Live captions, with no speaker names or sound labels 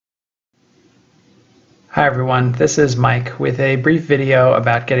Hi everyone, this is Mike with a brief video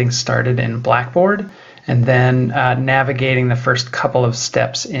about getting started in Blackboard and then navigating the first couple of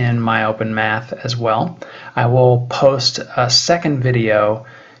steps in MyOpenMath as well. I will post a second video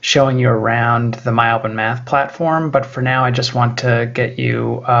showing you around the MyOpenMath platform, but for now I just want to get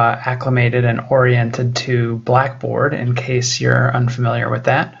you acclimated and oriented to Blackboard in case you're unfamiliar with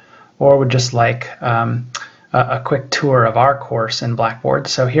that or would just like a quick tour of our course in Blackboard.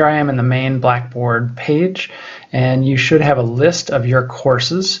 So here I am in the main Blackboard page, and you should have a list of your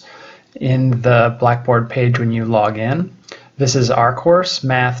courses in the Blackboard page when you log in. This is our course,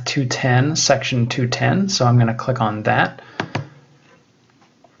 Math 210, Section 210, so I'm going to click on that.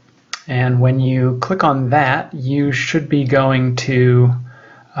 And when you click on that, you should be going to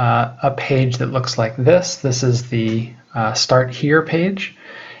a page that looks like this. This is the Start Here page.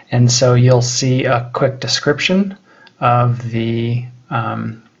 And so you'll see a quick description of the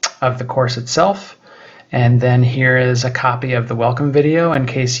course itself. And then here is a copy of the welcome video in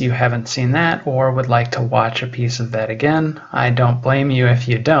case you haven't seen that or would like to watch a piece of that again. I don't blame you if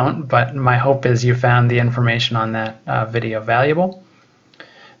you don't, but my hope is you found the information on that video valuable.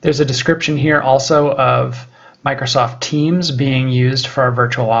 There's a description here also of Microsoft Teams being used for our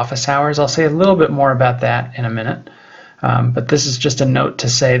virtual office hours. I'll say a little bit more about that in a minute. But this is just a note to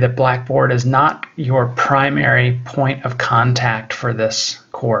say that Blackboard is not your primary point of contact for this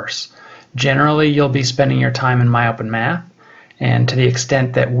course. Generally, you'll be spending your time in MyOpenMath, and to the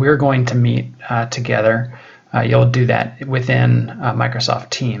extent that we're going to meet together, you'll do that within Microsoft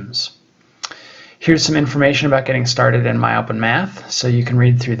Teams. Here's some information about getting started in MyOpenMath, so you can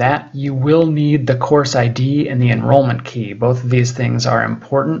read through that. You will need the course ID and the enrollment key. Both of these things are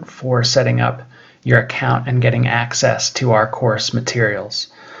important for setting up your account and getting access to our course materials.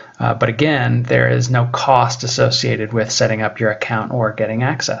 But again, there is no cost associated with setting up your account or getting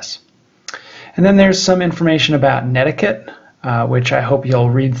access. And then there's some information about Netiquette, which I hope you'll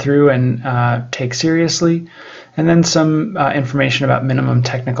read through and take seriously. And then some information about minimum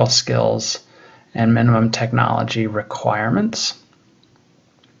technical skills and minimum technology requirements.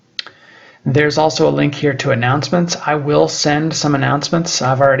 There's also a link here to announcements. I will send some announcements.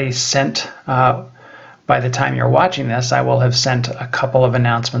 I've already sent, by the time you're watching this, I will have sent a couple of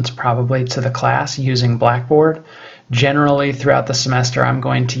announcements probably to the class using Blackboard. Generally, throughout the semester, I'm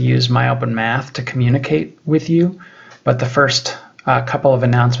going to use MyOpenMath to communicate with you, but the first couple of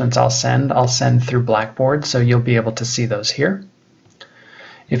announcements I'll send through Blackboard, so you'll be able to see those here.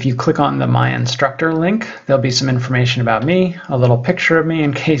 If you click on the My Instructor link, there'll be some information about me, a little picture of me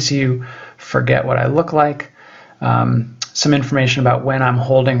in case you forget what I look like, some information about when I'm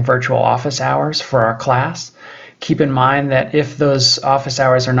holding virtual office hours for our class. Keep in mind that if those office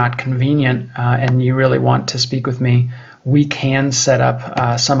hours are not convenient and you really want to speak with me, we can set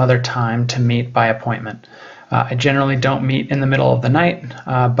up some other time to meet by appointment. I generally don't meet in the middle of the night,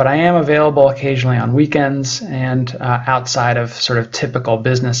 but I am available occasionally on weekends and outside of sort of typical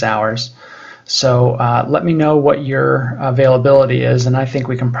business hours. So let me know what your availability is, and I think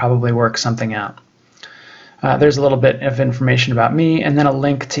we can probably work something out. There's a little bit of information about me, and then a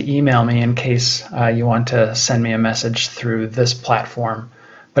link to email me in case you want to send me a message through this platform.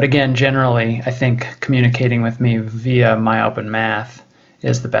 But again, generally, I think communicating with me via MyOpenMath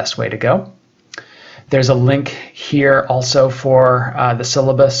is the best way to go. There's a link here also for the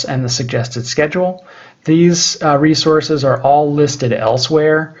syllabus and the suggested schedule. These resources are all listed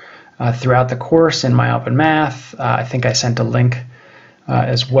elsewhere throughout the course in MyOpenMath. I think I sent a link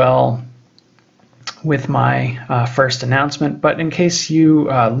as well with my first announcement, but in case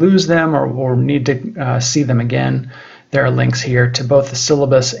you lose them or need to see them again, there are links here to both the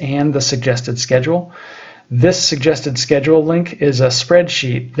syllabus and the suggested schedule. This suggested schedule link is a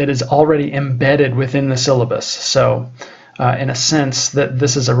spreadsheet that is already embedded within the syllabus. So in a sense, that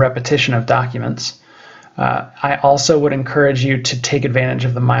this is a repetition of documents. I also would encourage you to take advantage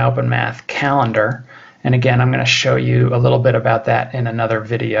of the MyOpenMath calendar. And again, I'm going to show you a little bit about that in another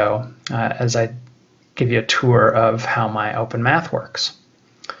video as I give you a tour of how MyOpenMath works.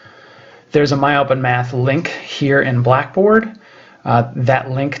 There's a MyOpenMath link here in Blackboard.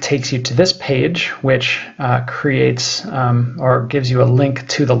 That link takes you to this page, which creates or gives you a link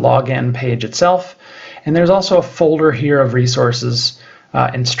to the login page itself. And there's also a folder here of resources,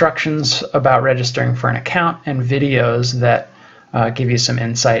 instructions about registering for an account, and videos that give you some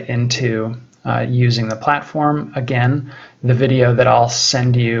insight into using the platform. Again, the video that I'll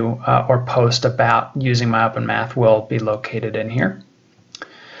send you or post about using MyOpenMath will be located in here.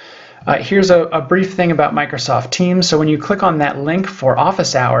 Here's a brief thing about Microsoft Teams. So when you click on that link for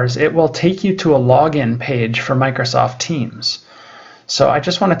office hours, it will take you to a login page for Microsoft Teams. So I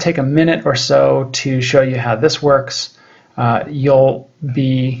just want to take a minute or so to show you how this works. You'll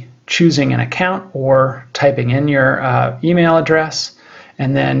be choosing an account or typing in your email address,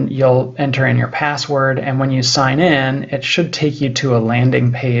 and then you'll enter in your password, and when you sign in, it should take you to a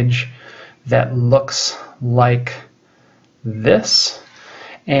landing page that looks like this.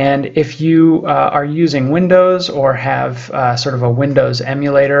 And if you are using Windows or have sort of a Windows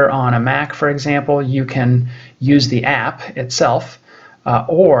emulator on a Mac, for example, you can use the app itself.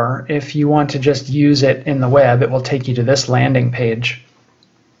 Or if you want to just use it in the web, it will take you to this landing page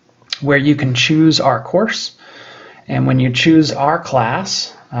where you can choose our course. And when you choose our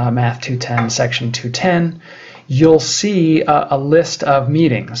class, Math 210, Section 210, you'll see a list of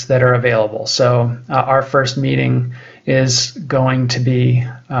meetings that are available. So our first meeting is going to be,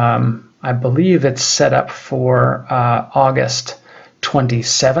 I believe it's set up for August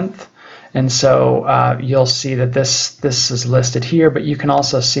 27th. And so you'll see that this is listed here, but you can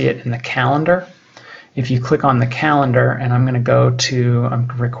also see it in the calendar. If you click on the calendar, and I'm going to go to, I'm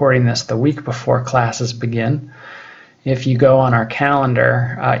recording this the week before classes begin. If you go on our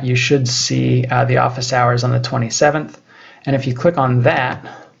calendar, you should see the office hours on the 27th. And if you click on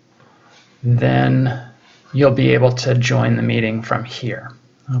that, then you'll be able to join the meeting from here.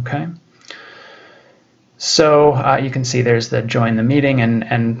 Okay. So you can see there's the join the meeting,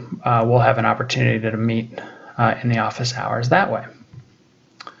 and we'll have an opportunity to meet in the office hours that way.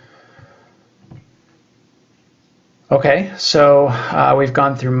 Okay, so we've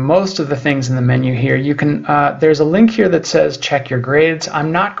gone through most of the things in the menu here. You can there's a link here that says check your grades.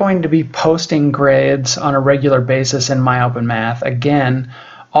 I'm not going to be posting grades on a regular basis in MyOpenMath. Again,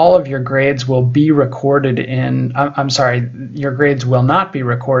 all of your grades will be recorded in, I'm sorry, your grades will not be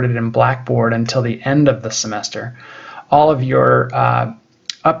recorded in Blackboard until the end of the semester. All of your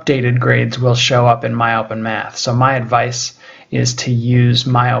updated grades will show up in MyOpenMath. So my advice is to use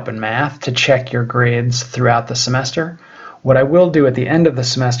MyOpenMath to check your grades throughout the semester. What I will do at the end of the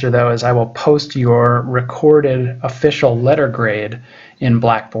semester, though, is I will post your recorded official letter grade in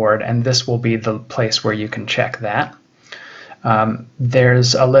Blackboard, and this will be the place where you can check that.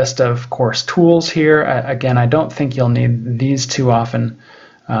 There's a list of course tools here. Again, I don't think you'll need these too often.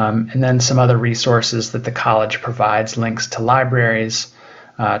 And then some other resources that the college provides, links to libraries,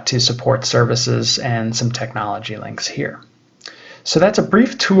 to support services, and some technology links here. So that's a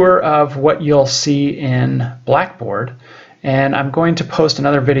brief tour of what you'll see in Blackboard. And I'm going to post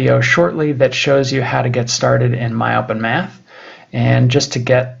another video shortly that shows you how to get started in MyOpenMath. And just to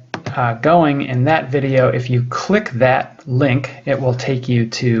get going in that video, if you click that link, it will take you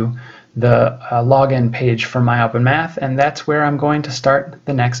to the login page for MyOpenMath, and that's where I'm going to start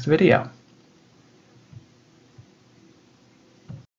the next video.